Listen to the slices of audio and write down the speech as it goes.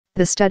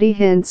The study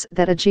hints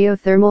that a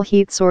geothermal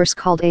heat source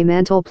called a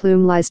mantle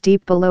plume lies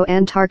deep below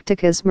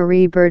Antarctica's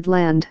Marie Byrd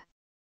Land.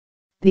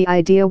 The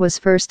idea was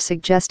first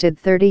suggested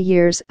 30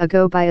 years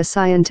ago by a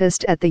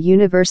scientist at the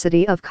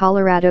University of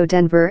Colorado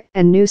Denver,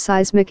 and new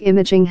seismic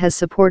imaging has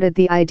supported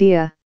the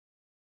idea.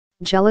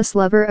 Jealous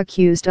lover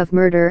accused of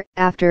murder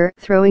after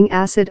throwing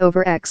acid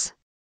over ex.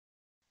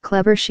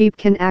 Clever sheep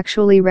can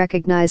actually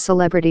recognize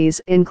celebrities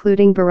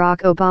including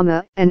Barack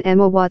Obama and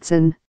Emma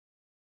Watson.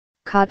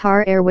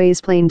 Qatar Airways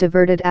plane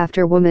diverted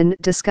after woman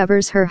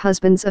discovers her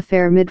husband's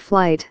affair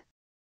mid-flight.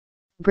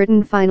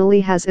 Britain finally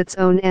has its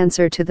own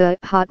answer to the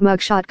hot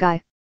mugshot guy.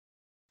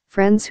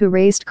 Friends who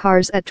raced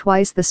cars at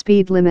twice the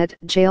speed limit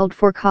jailed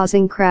for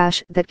causing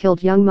crash that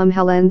killed young mum.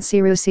 Helen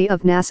Cirusi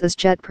of NASA's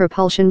Jet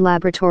Propulsion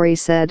Laboratory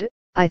said,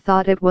 "I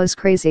thought it was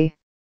crazy.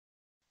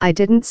 I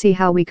didn't see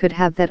how we could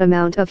have that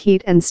amount of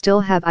heat and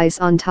still have ice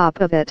on top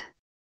of it."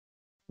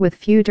 With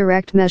few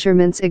direct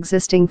measurements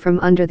existing from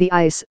under the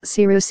ice,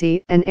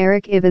 Cirusi and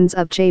Eric Evans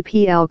of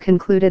JPL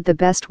concluded the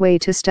best way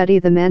to study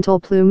the mantle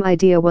plume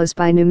idea was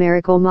by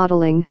numerical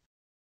modeling.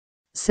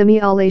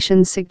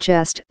 Simulations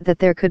suggest that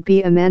there could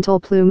be a mantle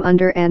plume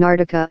under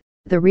Antarctica,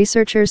 the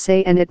researchers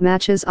say, and it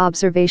matches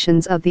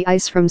observations of the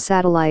ice from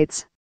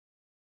satellites.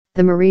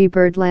 The Marie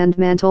Byrd Land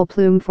mantle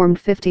plume formed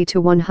 50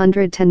 to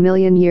 110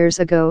 million years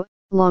ago,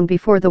 long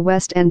before the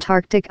West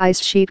Antarctic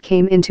ice sheet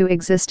came into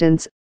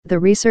existence, the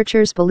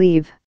researchers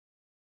believe.